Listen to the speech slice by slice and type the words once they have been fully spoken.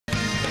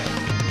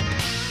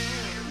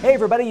Hey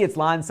everybody, it's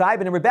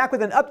Lon.TV, and we're back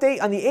with an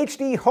update on the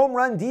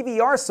HDHomerun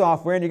DVR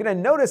software. And you're going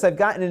to notice I've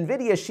got an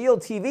Nvidia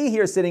Shield TV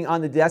here sitting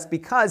on the desk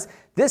because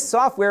this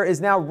software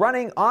is now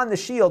running on the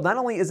Shield. Not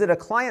only is it a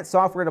client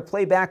software to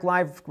play back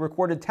live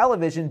recorded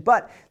television,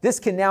 but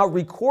this can now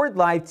record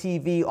live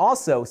TV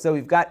also. So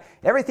we've got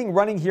everything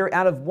running here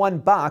out of one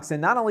box. And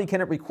not only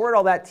can it record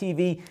all that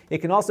TV, it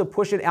can also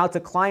push it out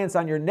to clients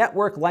on your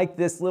network like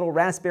this little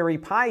Raspberry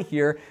Pi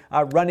here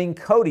running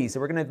Kodi. So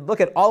we're going to look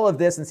at all of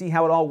this and see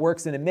how it all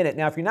works in a minute.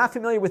 Now, if you're not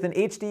familiar with an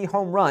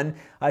HDHomerun,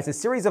 it's a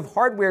series of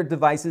hardware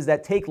devices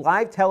that take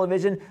live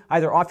television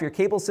either off your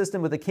cable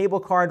system with a cable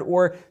card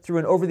or through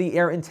an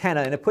over-the-air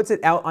antenna, and it puts it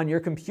out on your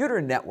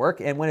computer network.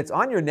 And when it's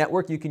on your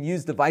network, you can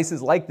use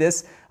devices like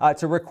this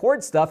to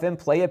record stuff and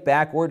play it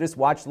back or just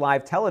watch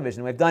live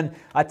television. We've done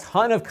a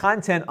ton of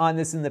content on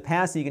this in the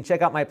past, so you can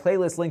check out my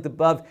playlist linked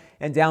above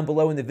and down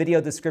below in the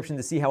video description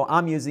to see how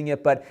I'm using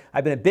it. But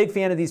I've been a big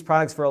fan of these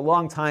products for a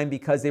long time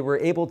because they were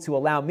able to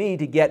allow me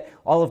to get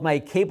all of my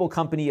cable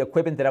company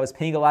equipment that I was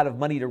paying a lot of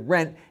money to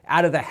rent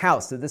out of the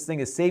house. So this thing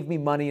has saved me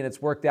money and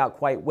it's worked out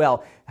quite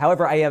well.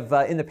 However, I have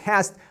in the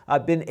past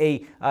been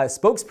a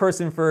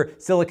spokesperson for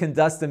Silicon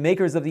Dust, the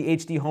makers of the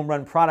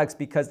HDHomerun products,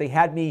 because they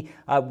had me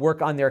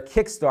work on their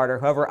Kickstarter.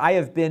 However, I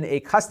have been a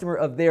customer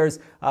of theirs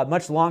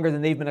much longer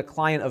than they've been a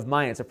client of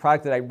mine. It's a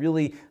product that I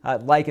really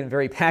like and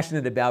very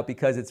passionate about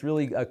because it's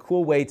really a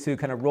cool way to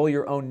kind of roll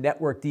your own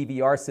network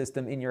DVR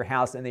system in your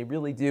house, and they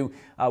really do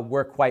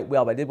work quite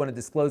well. But I did want to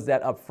disclose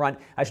that up front.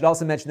 I should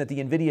also mention that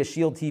the Nvidia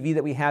Shield TV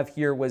that we have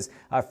here was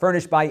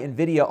furnished by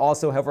Nvidia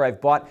also. However, I've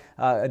bought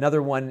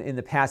another one in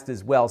the past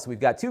as well. So we've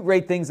got two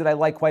great things that I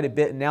like quite a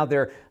bit, and now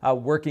they're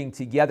working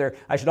together.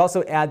 I should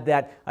also add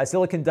that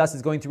Silicon Dust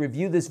is going to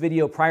review this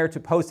video prior to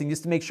posting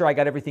just to make sure I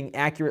got everything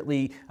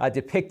accurately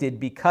depicted,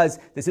 because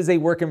this is a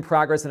work in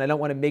progress and I don't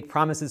want to make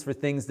promises for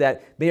things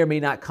that may or may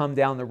not come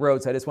down the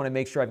road. So I just want to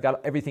make sure I've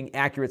got everything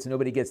accurate so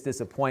nobody gets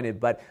disappointed.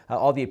 But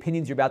all the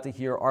opinions you're about to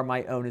hear are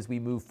my own as we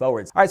move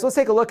forwards. All right, so let's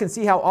take a look and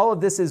see how all of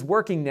this is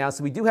working now.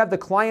 So we do have the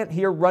client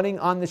here running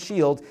on the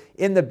Shield.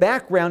 In the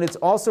background, it's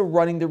also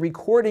running the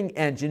recording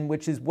engine,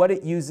 which is what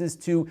it uses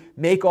to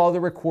make all the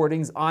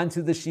recordings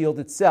onto the Shield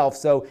itself.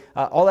 So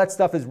all that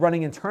stuff is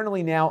running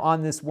internally now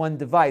on this one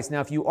device.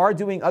 Now, if you are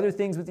doing other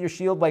things with your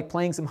Shield, like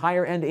playing some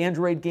higher-end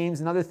Android games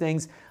and other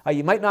things,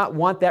 you might not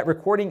want that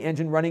recording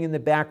engine running in the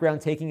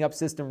background, taking up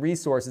system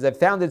resources. I've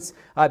found it's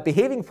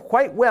behaving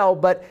quite well,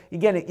 but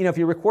again, if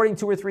you're recording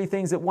 2 or 3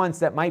 things at once,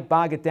 that might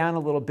bog it down a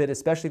little bit,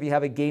 especially if you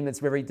have a game that's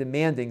very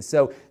demanding.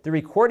 So the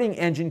recording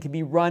engine can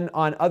be run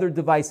on other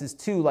devices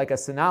too, like a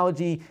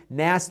Synology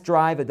NAS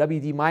drive, a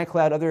WD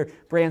MyCloud, other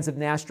brands of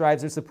NAS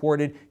drives are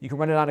supported. You can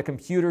run it on a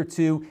computer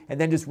too, and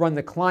then just run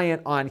the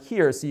client on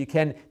here. So you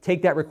can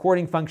take that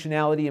recording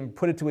functionality and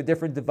put it to a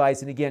different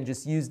device, and again,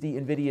 just use the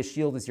Nvidia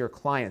Shield as your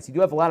client. So you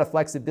do have a lot of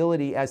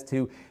flexibility as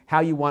to how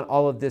you want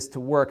all of this to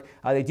work.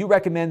 They do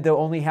recommend, though,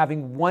 only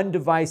having one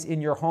device in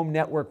your home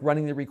network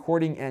running the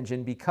recording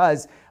engine,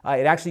 because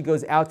it actually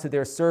goes out to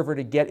their server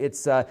to get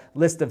its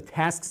list of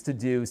tasks to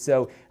do.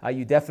 So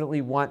you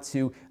definitely want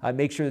to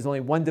make sure there's only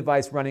one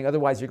device running.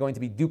 Otherwise, you're going to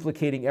be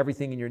duplicating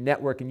everything in your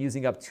network and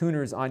using up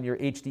tuners on your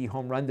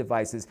HDHomerun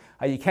devices.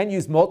 You can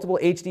use multiple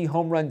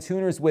HDHomerun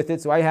tuners with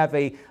it. So I have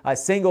a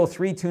single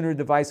 3-tuner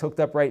device hooked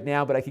up right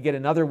now, but I could get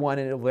another one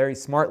and it'll very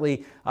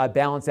smartly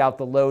balance out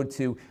the load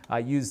to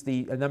use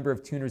the number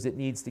of tuners it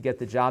needs to get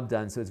the job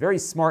done. So it's very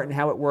smart in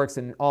how it works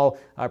and all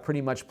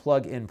pretty much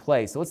plug and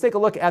play. So let's take a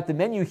look at the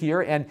menu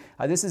here, and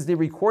this is the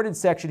recorded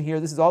section here.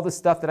 This is all the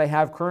stuff that I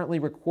have currently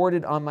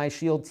recorded on my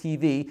Shield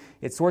TV.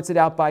 It sorts it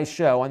out by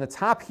show. On the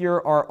top here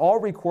are all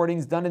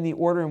recordings done in the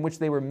order in which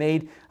they were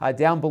made.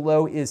 Down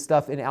below is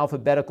stuff in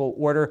alphabetical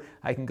order.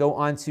 I can go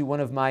on to one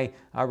of my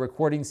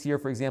recordings here,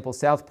 for example,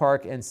 South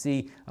Park, and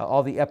see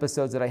all the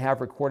episodes that I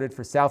have recorded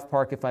for South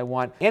Park if I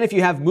want. And if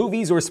you have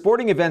movies or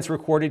sporting events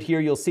recorded here,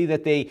 you'll see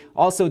that they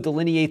also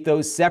delineate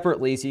those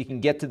separately, so you can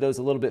get to those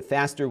a little bit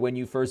faster when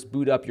you first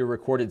boot up your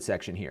recorded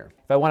section here.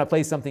 If I want to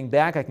play something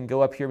back, I can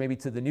go up here maybe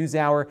to the news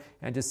hour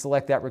and just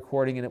select that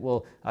recording, and it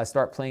will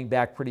start playing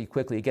back pretty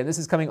quickly. Again, this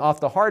is coming off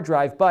the hard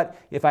drive, but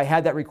if I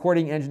had that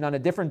recording engine on a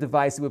different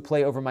device, it would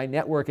play over my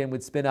network and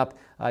would spin up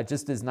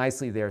just as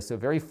nicely there. So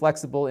very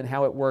flexible in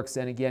how it works.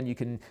 And again, you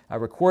can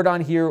record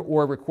on here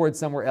or record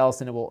somewhere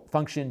else, and it will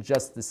function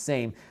just the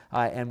same.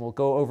 And we'll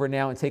go over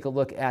now and take a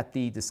look at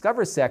the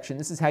Discover section.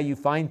 This is how you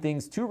find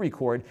things to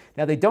record.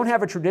 Now, they don't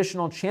have a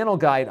traditional channel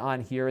guide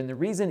on here, and the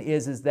reason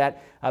is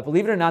that,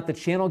 believe it or not, the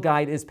channel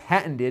guide is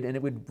patented, and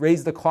it would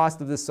raise the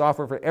cost of this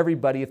software for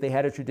everybody if they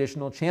had a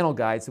traditional channel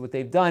guide. So what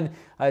they've done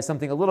is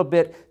something a little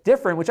bit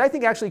different, which I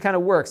think actually kind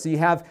of works. So you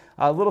have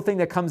a little thing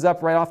that comes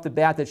up right off the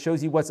bat that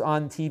shows you what's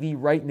on TV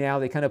right now.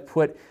 They kind of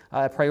put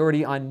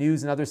priority on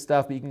news and other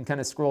stuff, but you can kind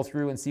of scroll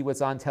through and see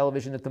what's on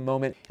television at the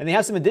moment. And they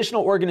have some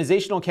additional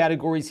organizational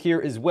categories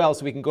here as well.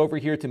 So we can go over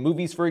here to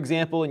movies, for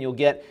example, and you'll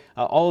get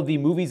all of the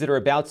movies that are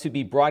about to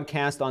be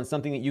broadcast on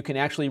something that you can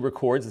actually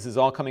record. This is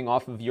all coming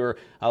off of your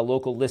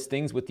local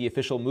listings with the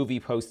official movie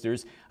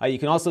posters. You You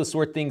can also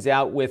sort things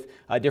out with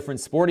different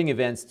sporting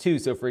events too.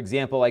 So for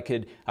example, I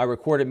could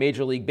record a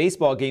Major League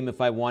Baseball game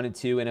if I wanted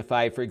to, and if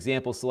I, for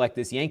example, select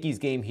this Yankees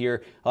game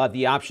here, I'll have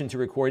the option to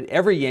record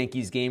every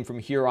Yankees game from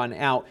here on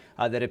out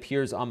that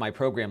appears on my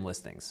program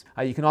listings.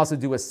 You can also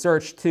do a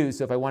search too.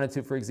 So if I wanted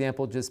to, for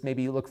example, just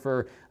maybe look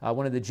for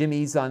one of the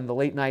Jimmys on the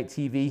late night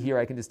TV here,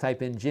 I can just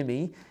type in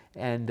Jimmy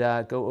and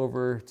go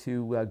over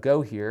to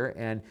Go here,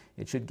 and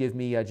it should give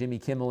me Jimmy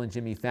Kimmel and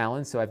Jimmy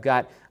Fallon. So I've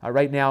got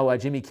right now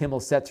Jimmy Kimmel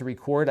set to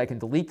record. I can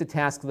delete the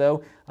task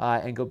though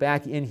and go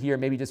back in here,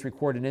 maybe just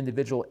record an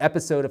individual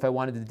episode if I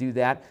wanted to do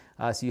that.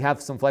 So you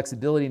have some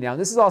flexibility now.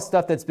 This is all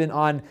stuff that's been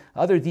on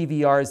other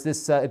DVRs.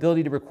 This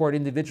ability to record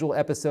individual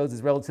episodes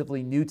is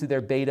relatively new to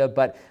their beta,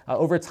 but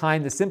over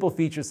time the simple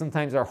features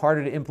sometimes are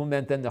harder to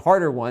implement than the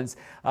harder ones.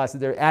 So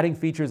they're adding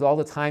features all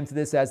the time to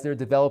this as they're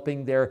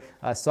developing their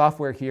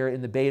software here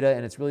in the beta,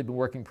 and it's really been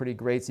working pretty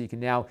great. So you can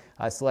now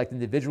select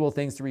individual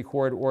things to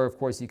record, or of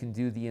course you can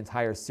do the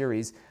entire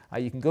series.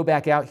 You can go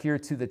back out here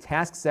to the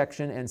task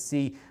section and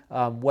see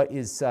what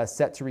is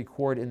set to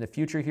record in the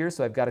future here.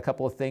 So I've got a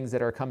couple of things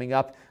that are coming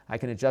up. I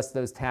can adjust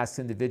those tasks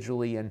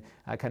individually and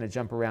kind of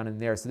jump around in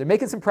there. So they're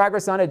making some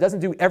progress on it. It doesn't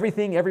do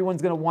everything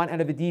everyone's going to want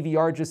out of a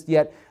DVR just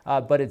yet,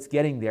 but it's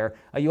getting there.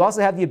 You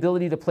also have the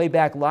ability to play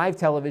back live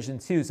television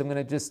too. So I'm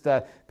going to just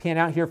pan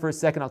out here for a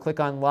second. I'll click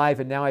on live,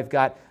 and now I've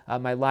got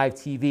my live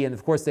TV. And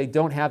of course, they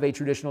don't have a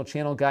traditional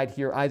channel guide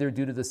here either,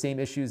 due to the same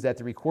issues that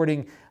the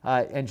recording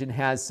engine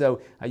has.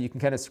 So you can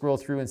kind of scroll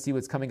through and see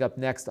what's coming up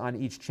next on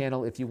each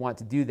channel if you want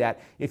to do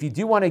that. If you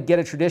do want to get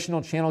a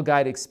traditional channel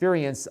guide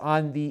experience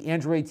on the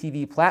Android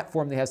TV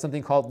platform, they have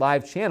something called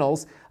Live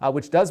Channels,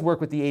 which does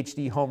work with the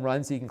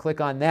HDHomerun. So you can click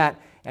on that,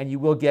 and you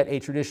will get a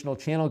traditional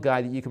channel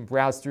guide that you can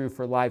browse through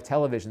for live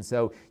television.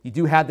 So you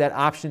do have that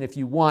option if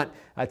you want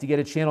to get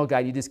a channel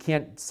guide. You just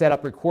can't set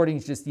up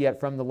recordings just yet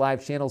from the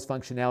live channels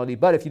functionality.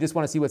 But if you just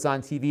want to see what's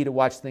on TV to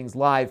watch things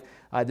live,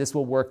 this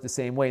will work the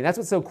same way. And that's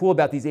what's so cool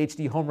about these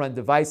HDHomerun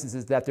devices,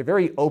 is that they're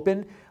very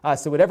open.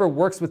 So whatever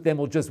works with them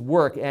will just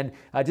work. And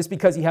just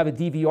because you have a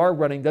DVR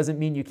running doesn't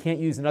mean you can't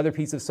use another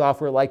piece of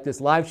software like this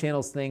live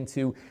channels thing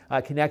to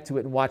connect to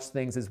it and watch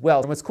things as well.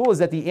 And what's cool is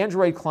that the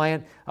Android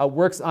client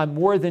works on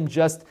more than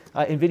just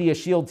Nvidia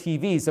Shield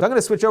TVs. So I'm going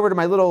to switch over to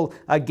my little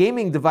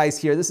gaming device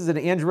here. This is an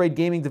Android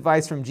gaming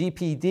device from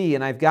GPD,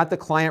 and I've got the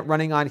client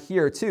running on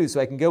here too. So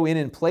I can go in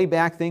and play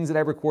back things that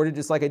I've recorded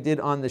just like I did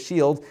on the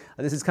Shield.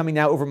 This is coming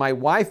now over my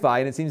Wi-Fi,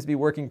 and it seems to be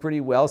working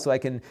pretty well. So I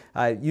can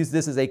use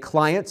this as a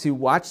client to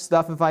watch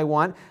stuff if I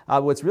want.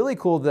 What's really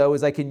cool though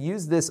is I can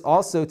use this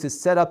also to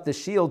set up the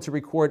Shield to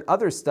record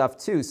other stuff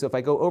too. So if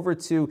I go over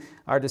to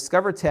our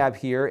Discover tab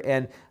here,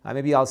 and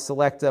maybe I'll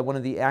select one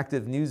of the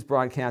active news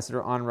broadcasts that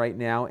are on right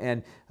now,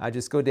 and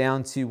just go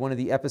down to one of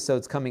the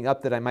episodes coming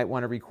up that I might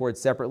want to record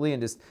separately,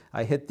 and just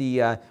hit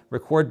the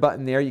record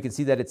button there. You can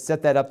see that it's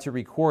set that up to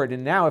record.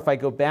 And now if I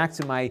go back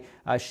to my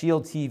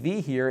Shield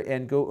TV here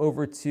and go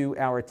over to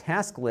our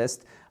task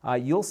list,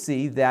 you'll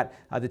see that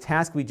the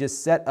task we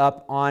just set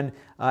up on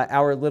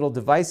our little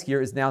device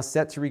here is now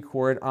set to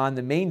record on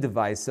the main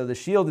device. So the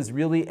Shield is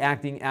really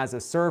acting as a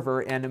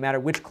server, and no matter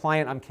which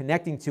client I'm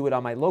connecting to it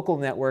on my local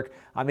network,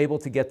 I'm able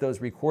to get those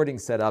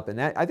recordings set up. And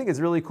that, I think, is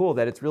really cool,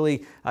 that it's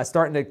really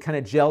starting to kind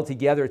of gel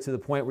together to the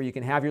point where you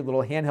can have your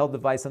little handheld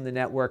device on the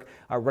network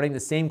running the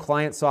same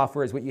client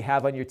software as what you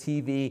have on your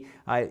TV.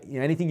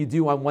 Anything you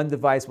do on one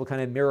device will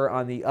kind of mirror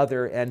on the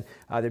other, and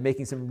they're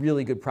making some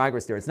really good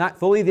progress there. It's not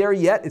fully there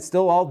yet. It's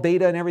still all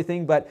beta and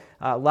everything, but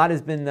a lot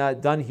has been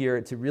done here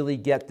to really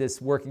get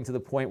this working to the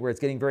point where it's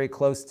getting very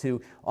close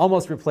to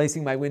almost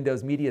replacing my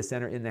Windows Media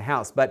Center in the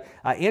house. But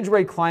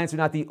Android clients are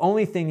not the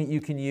only thing that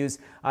you can use.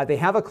 They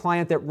have a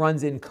client that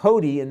runs in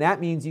Kodi, and that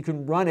means you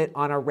can run it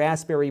on a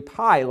Raspberry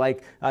Pi,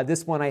 like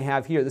this one I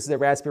have here. This is a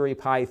Raspberry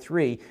Pi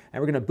 3,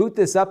 and we're going to boot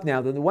this up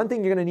now. The one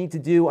thing you're going to need to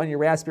do on your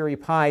Raspberry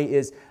Pi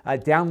is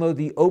download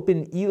the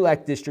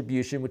OpenELEC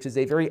distribution, which is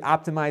a very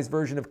optimized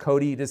version of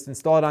Kodi. You just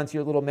install it onto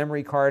your little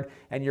memory card,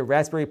 and your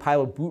Raspberry Pi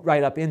will boot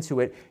right up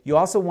into it. You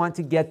also want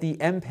to get the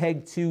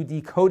MPEG-2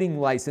 decoding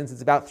license.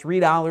 It's about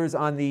 $3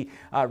 on the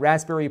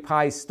Raspberry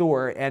Pi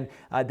store, and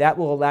that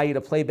will allow you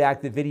to play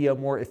back the video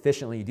more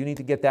efficiently. You do need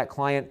to get that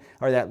client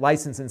or that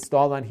license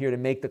installed on here to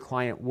make the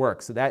client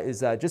work. So that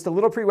is just a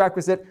little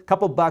prerequisite, a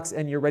couple bucks,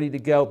 and you're ready to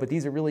go. But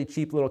these are really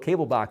cheap little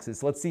cable boxes.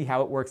 So let's see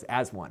how it works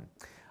as one.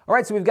 All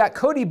right, so we've got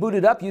Kodi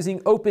booted up using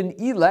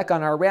OpenELEC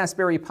on our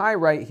Raspberry Pi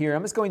right here.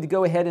 I'm just going to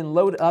go ahead and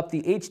load up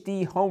the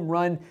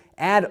HDHomerun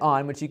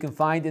add-on, which you can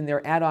find in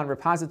their add-on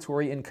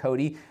repository in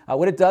Kodi.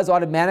 What it does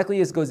automatically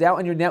is goes out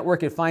on your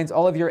network. It finds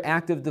all of your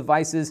active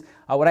devices.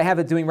 What I have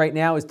it doing right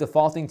now is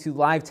defaulting to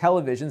live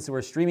television. So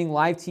we're streaming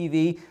live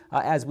TV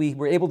as we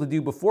were able to do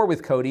before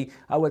with Kodi.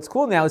 What's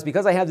cool now is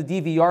because I have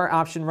the DVR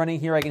option running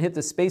here, I can hit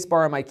the space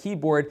bar on my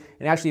keyboard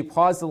and actually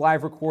pause the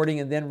live recording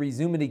and then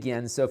resume it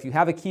again. So if you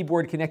have a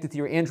keyboard connected to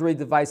your Android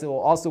device, it will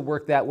also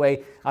work that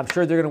way. I'm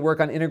sure they're going to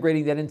work on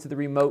integrating that into the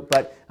remote,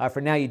 but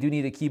for now you do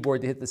need a keyboard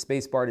to hit the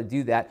space bar to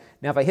do that.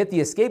 Now, if I hit the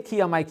escape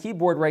key on my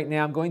keyboard right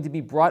now, I'm going to be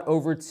brought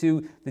over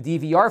to the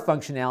DVR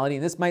functionality,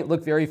 and this might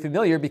look very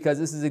familiar because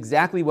this is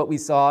exactly what we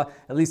saw,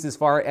 at least as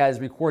far as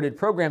recorded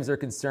programs are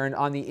concerned,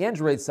 on the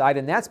Android side,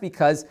 and that's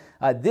because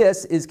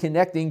this is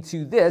connecting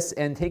to this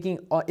and taking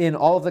in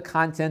all of the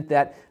content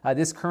that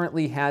this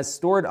currently has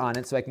stored on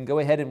it. So I can go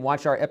ahead and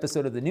watch our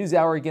episode of the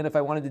NewsHour again if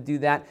I wanted to do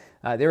that.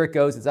 There it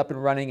goes, it's up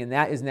and running, and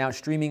that is now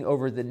streaming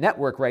over the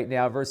network right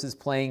now versus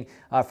playing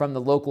from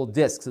the local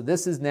disk. So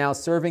this is now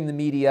serving the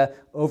media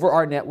over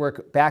our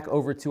network back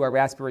over to our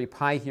Raspberry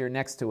Pi here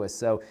next to us.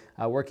 So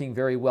working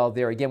very well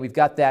there. Again, we've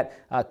got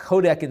that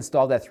codec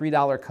installed, that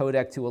 $3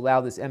 codec to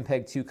allow this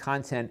MPEG-2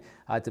 content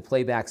to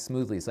play back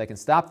smoothly. So I can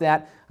stop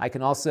that. I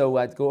can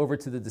also go over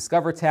to the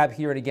Discover tab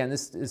here, and again,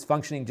 this is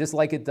functioning just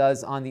like it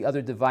does on the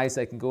other device.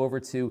 I can go over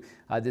to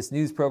this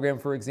news program,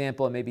 for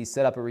example, and maybe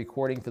set up a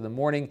recording for the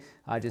morning.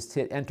 Just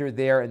hit enter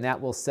there, and that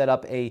will set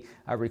up a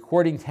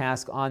recording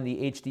task on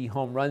the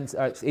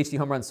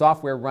HDHomerun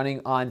software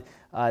running on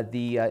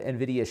the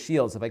Nvidia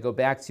Shield. So if I go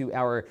back to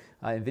our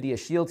Nvidia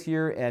Shield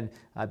here and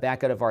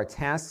back out of our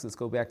tasks, let's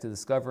go back to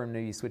Discover and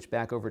maybe switch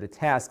back over to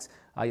tasks.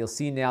 You'll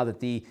see now that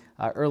the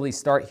early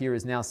start here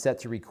is now set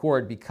to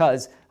record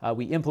because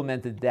we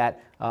implemented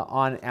that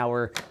on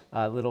our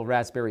little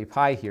Raspberry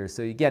Pi here.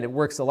 So again, it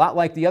works a lot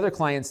like the other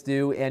clients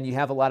do, and you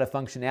have a lot of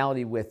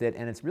functionality with it,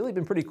 and it's really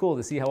been pretty cool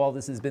to see how all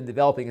this has been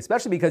developing,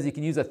 especially because you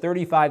can use a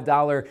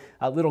 $35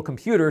 little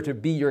computer to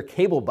be your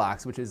cable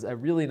box, which is a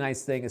really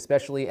nice thing,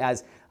 especially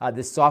as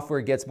this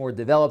software gets more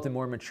developed and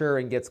more mature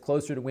and gets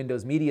closer to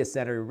Windows Media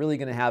Center. You're really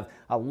going to have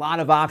a lot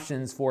of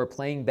options for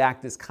playing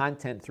back this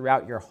content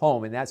throughout your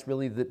home, and that's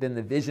really been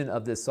the vision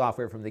of this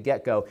software from the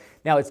get-go.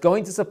 Now, it's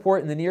going to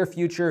support in the near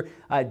future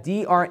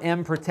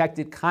DRM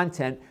protected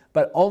content,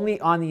 but only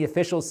on the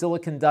official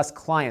Silicon Dust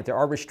client. There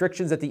are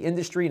restrictions that the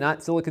industry,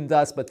 not Silicon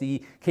Dust, but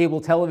the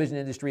cable television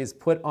industry has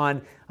put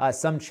on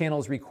some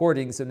channels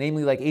recording. So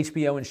namely like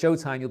HBO and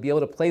Showtime, you'll be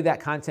able to play that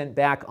content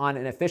back on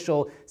an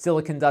official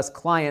Silicon Dust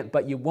client,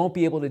 but you won't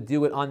be able to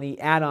do it on the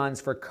add-ons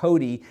for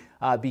Kodi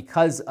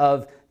because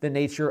of the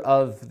nature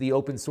of the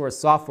open source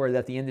software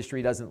that the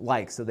industry doesn't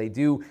like. So they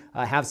do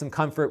have some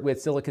comfort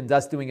with Silicon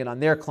Dust doing it on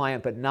their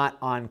client, but not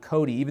on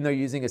Kodi. Even though you're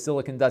using a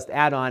Silicon Dust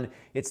add-on,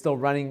 it's still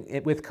running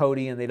it with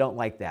Kodi, and they don't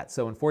like that.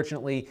 So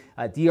unfortunately,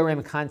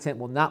 DRM content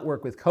will not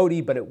work with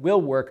Kodi, but it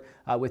will work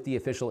with the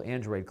official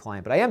Android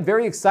client. But I am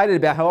very excited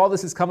about how all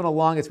this is coming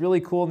along. It's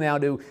really cool now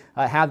to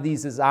have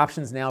these as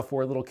options now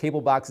for little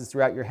cable boxes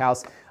throughout your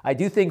house. I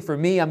do think for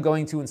me, I'm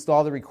going to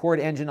install the record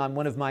engine on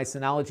one of my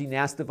Synology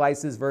NAS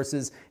devices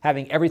versus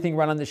having everything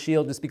run on the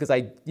Shield, just because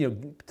I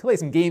play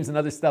some games and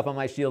other stuff on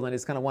my Shield, and I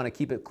just kind of want to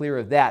keep it clear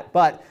of that.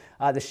 But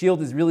the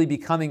Shield is really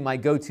becoming my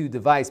go-to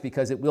device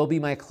because it will be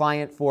my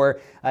client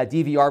for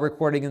DVR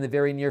recording in the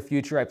very near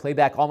future. I play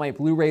back all my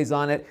Blu-rays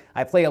on it.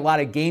 I play a lot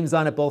of games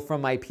on it, both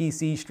from my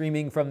PC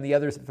streaming from the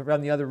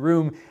other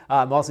room.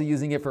 I'm also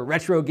using it for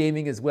retro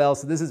gaming as well.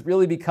 So this is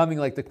really becoming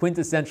like the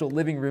quintessential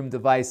living room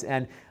device,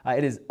 and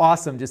it is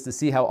awesome just to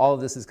see how all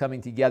of this is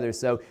coming together.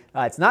 So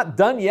it's not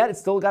done yet. It's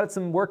still got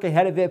some work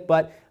ahead of it,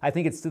 but I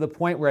think it's to the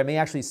point where I may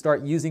actually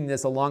start using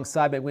this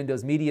alongside my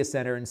Windows Media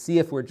Center and see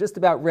if we're just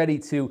about ready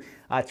to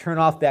turn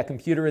off that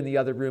computer in the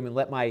other room and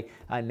let my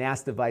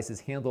NAS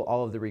devices handle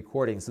all of the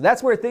recording. So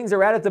that's where things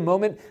are at the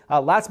moment.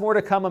 Lots more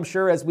to come, I'm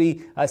sure, as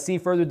we see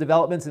further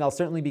developments, and I'll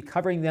certainly be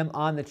covering them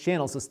on the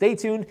channel. So stay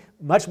tuned.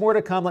 Much more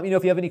to come. Let me know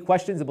if you have any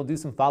questions, and we'll do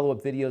some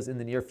follow-up videos in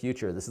the near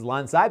future. This is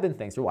Lon.TV.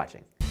 Thanks for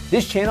watching.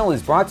 This channel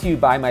is brought to you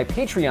by my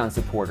Patreon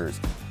supporters.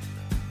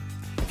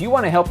 If you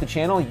want to help the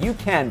channel, you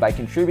can by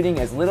contributing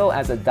as little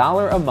as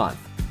 $1 a month.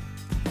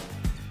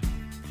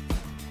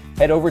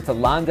 Head over to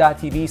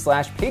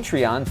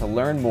Lon.TV/Patreon to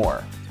learn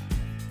more.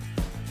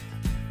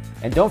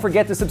 And don't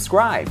forget to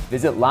subscribe.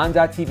 Visit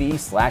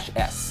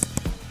Lon.TV/S.